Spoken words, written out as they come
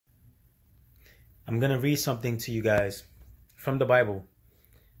I'm going to read something to you guys from the Bible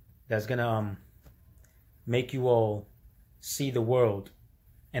that's going to make you all see the world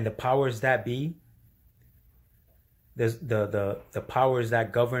and the powers that be, the powers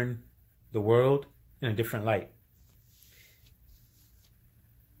that govern the world in a different light.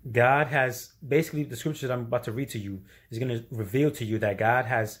 God has, basically the scriptures I'm about to read to you is going to reveal to you that God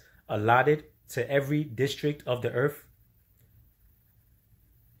has allotted to every district of the earth.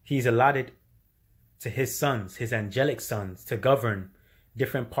 He's allotted to his sons, his angelic sons, to govern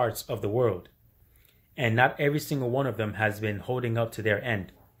different parts of the world. And not every single one of them has been holding up to their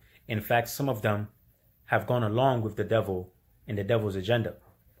end. In fact, some of them have gone along with the devil and the devil's agenda,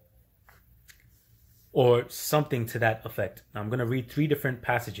 or something to that effect. Now, I'm going to read 3 different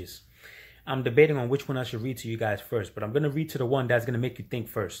passages. I'm debating on which one I should read to you guys first, but I'm going to read to the one that's going to make you think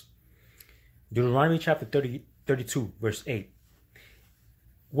first. Deuteronomy chapter 32, verse 8.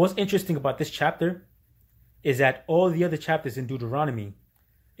 What's interesting about this chapter is that all the other chapters in Deuteronomy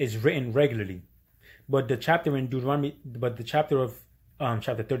is written regularly, but the chapter in Deuteronomy,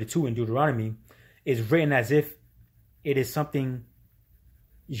 chapter 32 in Deuteronomy is written as if it is something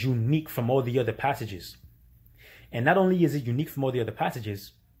unique from all the other passages. And not only is it unique from all the other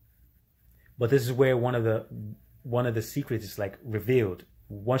passages, but this is where one of the secrets is like revealed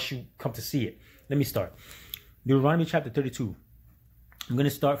once you come to see it. Let me start. Deuteronomy chapter 32. I'm going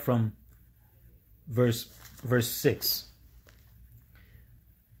to start from verse 6.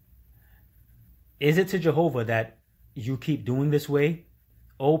 Is it to Yehowah that you keep doing this way,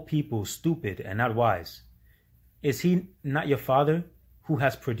 O people, stupid and not wise? Is he not your father who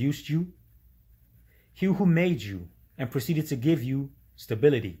has produced you? He who made you and proceeded to give you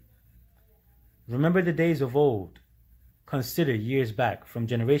stability. Remember the days of old. Consider years back from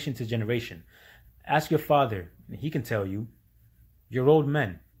generation to generation. Ask your father, and he can tell you. Your old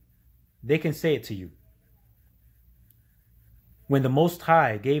men, they can say it to you. When the Most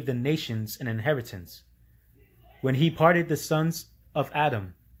High gave the nations an inheritance, when he parted the sons of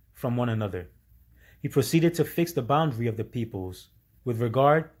Adam from one another, he proceeded to fix the boundary of the peoples with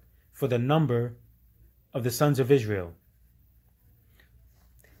regard for the number of the sons of Israel.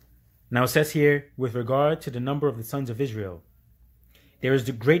 Now it says here, with regard to the number of the sons of Israel, there is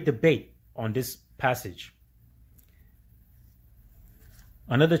a great debate on this passage.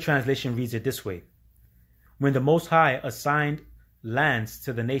 Another translation reads it this way. When the Most High assigned lands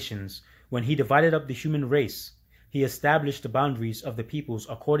to the nations, when he divided up the human race, he established the boundaries of the peoples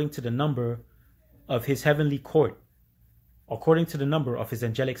according to the number of his heavenly court, according to the number of his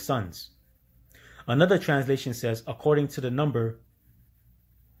angelic sons. Another translation says, according to the number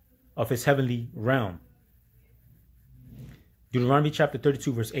of his heavenly realm. Deuteronomy chapter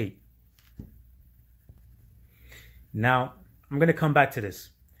 32, verse 8. Now, I'm going to come back to this,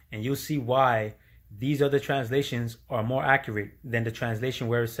 and you'll see why these other translations are more accurate than the translation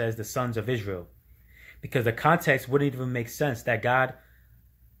where it says the sons of Israel. Because the context wouldn't even make sense that God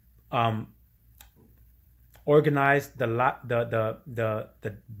organized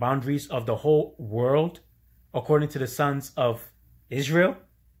the boundaries of the whole world according to the sons of Israel.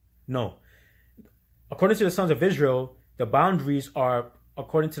 No. According to the sons of Israel, the boundaries are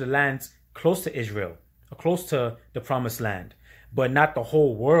according to the lands close to Israel, or close to the promised land. But not the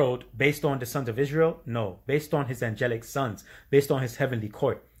whole world based on the sons of Israel. No, based on his angelic sons, based on his heavenly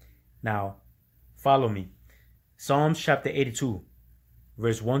court. Now, follow me. Psalms chapter 82,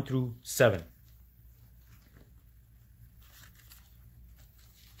 verse 1 through 7.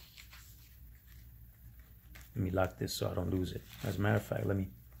 Let me lock this so I don't lose it. As a matter of fact, let me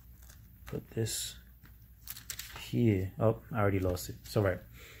put this here. Oh, I already lost it. It's all right.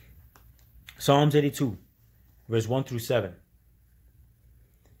 Psalms 82, verse 1 through 7.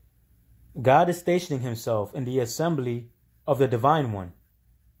 God is stationing himself in the assembly of the divine one.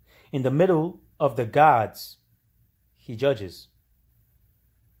 In the middle of the gods, he judges.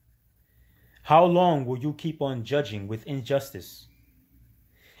 How long will you keep on judging with injustice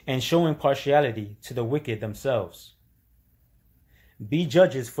and showing partiality to the wicked themselves? Be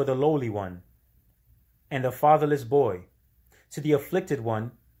judges for the lowly one and the fatherless boy, to the afflicted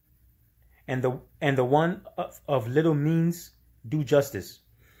one and the one of little means do justice.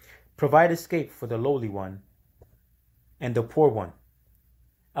 Provide escape for the lowly one and the poor one.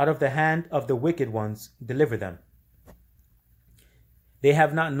 Out of the hand of the wicked ones deliver them. They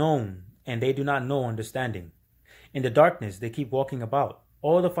have not known, and they do not know understanding. In the darkness they keep walking about.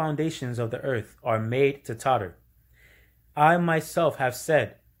 All the foundations of the earth are made to totter. I myself have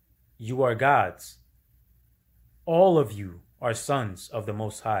said, you are gods. All of you are sons of the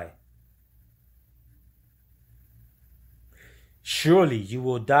Most High. Surely you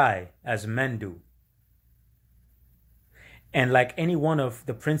will die as men do, and like any one of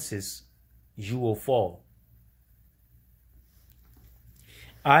the princes, you will fall.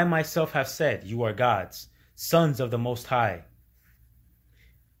 I myself have said, you are gods, sons of the Most High.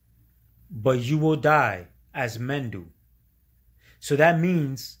 But you will die as men do. So that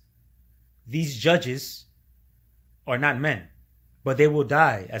means these judges are not men, but they will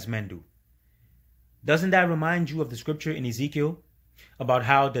die as men do. Doesn't that remind you of the scripture in Ezekiel about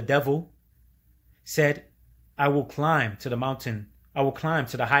how the devil said, I will climb to the mountain, I will climb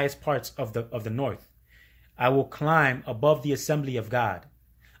to the highest parts of the north. I will climb above the assembly of God,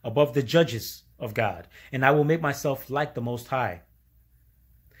 above the judges of God, and I will make myself like the Most High.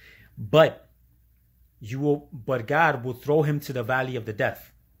 But God will throw him to the valley of the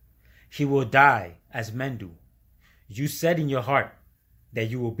death. He will die as men do. You said in your heart that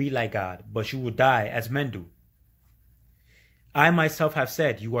you will be like God, but you will die as men do. I myself have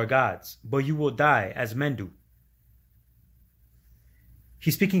said, you are gods, but you will die as men do.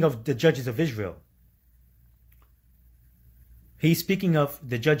 He's speaking of the judges of Israel. He's speaking of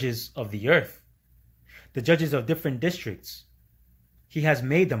the judges of the earth, the judges of different districts. He has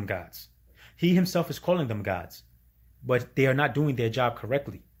made them gods. He himself is calling them gods, but they are not doing their job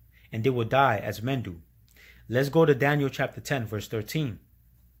correctly, and they will die as men do. Let's go to Daniel chapter 10, verse 13.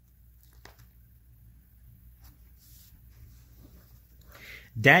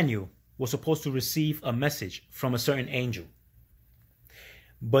 Daniel was supposed to receive a message from a certain angel,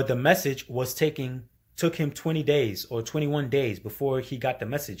 but the message took him 20 days or 21 days before he got the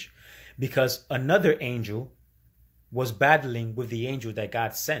message, because another angel was battling with the angel that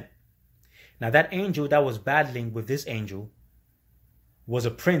God sent. Now that angel that was battling with this angel was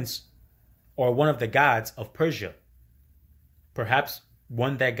a prince or one of the gods of Persia. Perhaps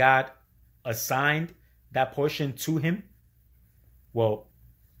one that God assigned that portion to him. Well,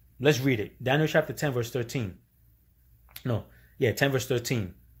 let's read it. Daniel chapter 10 verse 13. 10 verse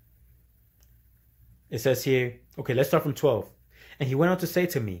 13. It says here, okay, let's start from 12. And he went on to say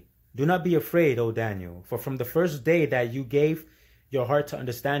to me, do not be afraid, O Daniel, for from the first day that you gave your heart to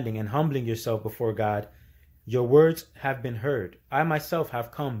understanding and humbling yourself before God, your words have been heard. I myself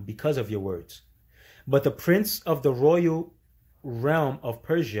have come because of your words. But the prince of the royal realm of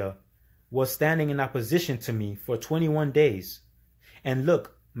Persia was standing in opposition to me for 21 days. And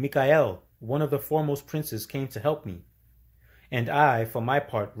look, Michael, one of the foremost princes, came to help me. And I, for my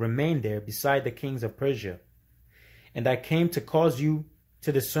part, remained there beside the kings of Persia. And I came to cause you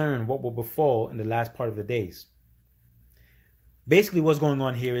to discern what will befall in the last part of the days. Basically, what's going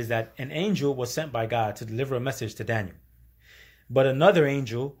on here is that an angel was sent by God to deliver a message to Daniel. But another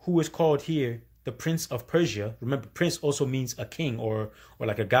angel, who is called here the Prince of Persia, remember, prince also means a king or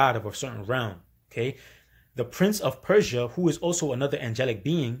like a god of a certain realm, okay? The Prince of Persia, who is also another angelic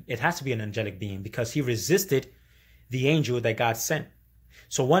being, it has to be an angelic being because he resisted the angel that God sent.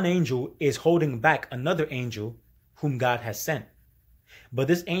 So one angel is holding back another angel whom God has sent. But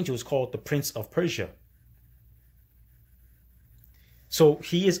this angel is called the Prince of Persia. So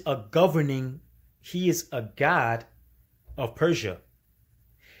he is a god of Persia.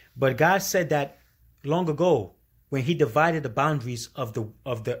 But God said that long ago when he divided the boundaries of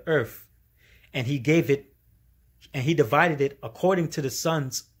the earth, and he divided it according to the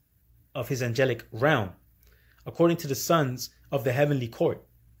sons of his angelic realm, according to the sons of the heavenly court.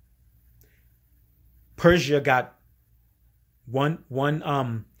 Persia got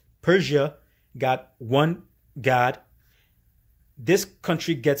Persia got one god. This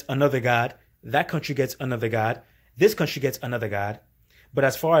country gets another god. That country gets another god. This country gets another god. But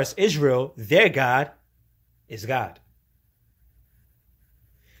as far as Israel, their God is God.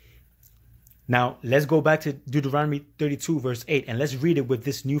 Now, let's go back to Deuteronomy 32, verse 8, and let's read it with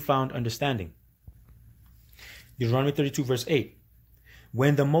this newfound understanding. Deuteronomy 32, verse 8.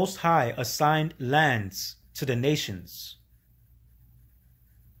 When the Most High assigned lands to the nations,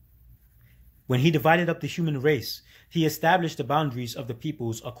 when he divided up the human race, he established the boundaries of the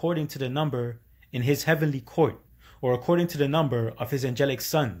peoples according to the number in his heavenly court, or according to the number of his angelic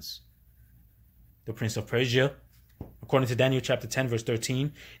sons. The Prince of Persia, according to Daniel chapter 10, verse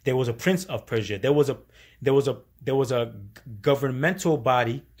 13, there was a Prince of Persia. There was a governmental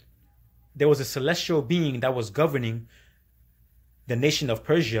body. There was a celestial being that was governing the nation of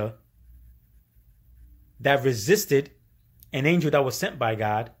Persia that resisted an angel that was sent by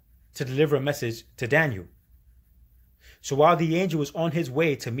God to deliver a message to Daniel. So while the angel was on his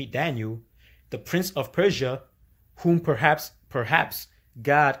way to meet Daniel, the Prince of Persia, whom perhaps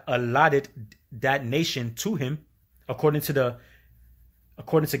God allotted that nation to him, according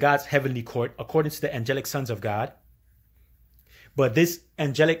to God's heavenly court, according to the angelic sons of God. But this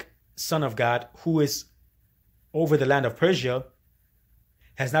angelic son of God, who is over the land of Persia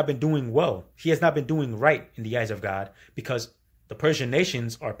has not been doing well. He has not been doing right in the eyes of God, because the Persian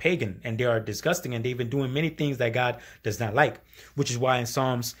nations are pagan and they are disgusting, and they've been doing many things that God does not like, which is why in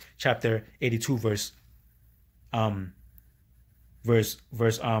Psalms chapter 82 verse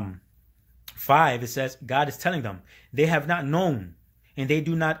 5, it says God is telling them they have not known, and they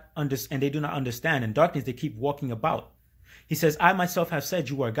do not understand. In darkness they keep walking about. He says, I myself have said,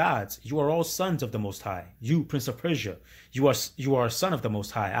 you are gods. You are all sons of the Most High. You, Prince of Persia, you are a son of the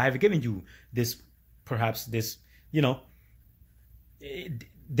Most High. I have given you this, perhaps this,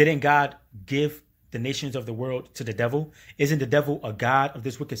 didn't God give the nations of the world to the devil? Isn't the devil a god of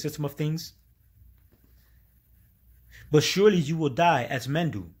this wicked system of things? But surely you will die as men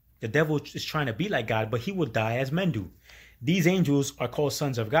do. The devil is trying to be like God, but he will die as men do. These angels are called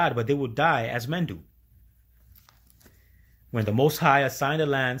sons of God, but they will die as men do. When the Most High assigned the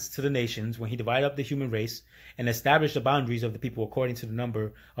lands to the nations, when he divided up the human race and established the boundaries of the people according to the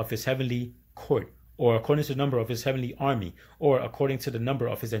number of his heavenly court, or according to the number of his heavenly army, or according to the number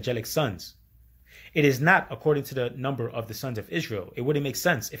of his angelic sons. It is not according to the number of the sons of Israel. It wouldn't make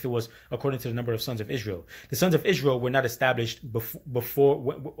sense if it was according to the number of sons of Israel. The sons of Israel were not established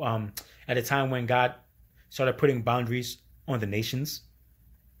before at a time when God started putting boundaries on the nations.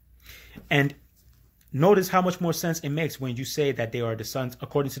 And notice how much more sense it makes when you say that they are the sons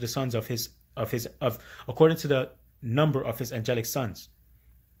according to the sons according to the number of his angelic sons.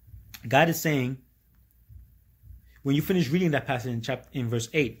 God is saying, when you finish reading that passage in verse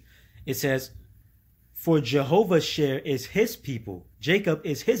 8, it says, for Jehovah's share is his people. Jacob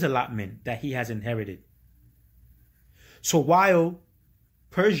is his allotment that he has inherited. So while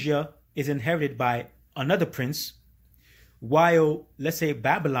Persia is inherited by another prince, while, let's say,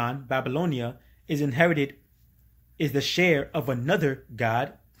 Babylonia is the share of another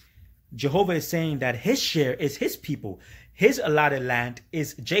god, Jehovah is saying that his share is his people. His allotted land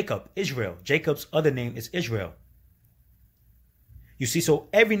is Jacob, Israel. Jacob's other name is Israel. You see, so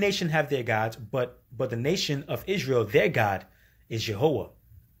every nation have their gods, but the nation of Israel, their God is Yehowah.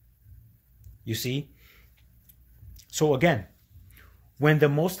 You see? So again, when the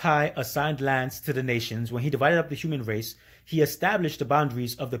Most High assigned lands to the nations, when he divided up the human race, he established the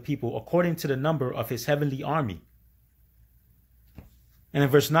boundaries of the people according to the number of his heavenly army. And in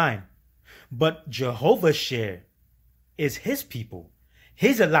verse 9, but Jehovah's share is his people.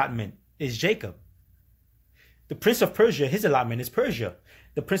 His allotment is Jacob. The prince of Persia, his allotment is Persia.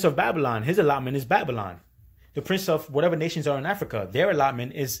 The prince of Babylon, his allotment is Babylon. The prince of whatever nations are in Africa, their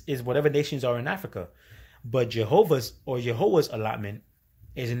allotment is whatever nations are in Africa. But Yehowah's allotment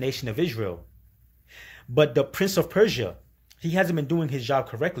is a nation of Israel. But the prince of Persia, he hasn't been doing his job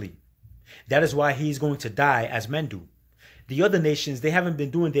correctly. That is why he's going to die as men do. The other nations, they haven't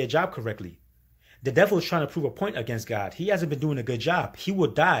been doing their job correctly. The devil is trying to prove a point against God. He hasn't been doing a good job. He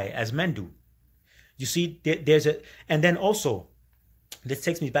will die as men do. You see, and then also, this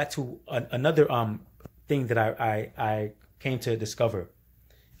takes me back to another thing that I came to discover.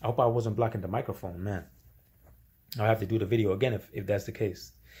 I hope I wasn't blocking the microphone, man. I'll have to do the video again if that's the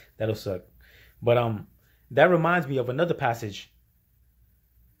case. That'll suck. But that reminds me of another passage.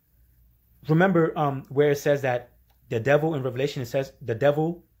 Remember where it says that the devil in Revelation, it says the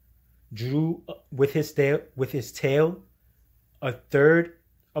devil drew with his tail a third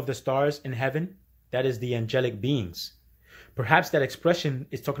of the stars in heaven. That is the angelic beings. Perhaps that expression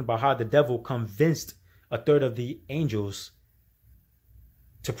is talking about how the devil convinced a third of the angels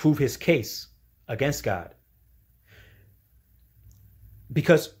to prove his case against God.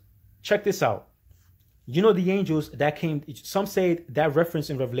 Because check this out. You know, the angels that came, some say that reference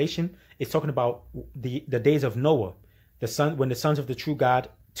in Revelation is talking about the days of Noah, when the sons of the true God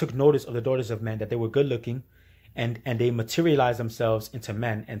took notice of the daughters of men, that they were good looking, and they materialized themselves into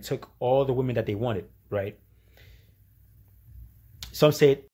men and took all the women that they wanted, right? Some say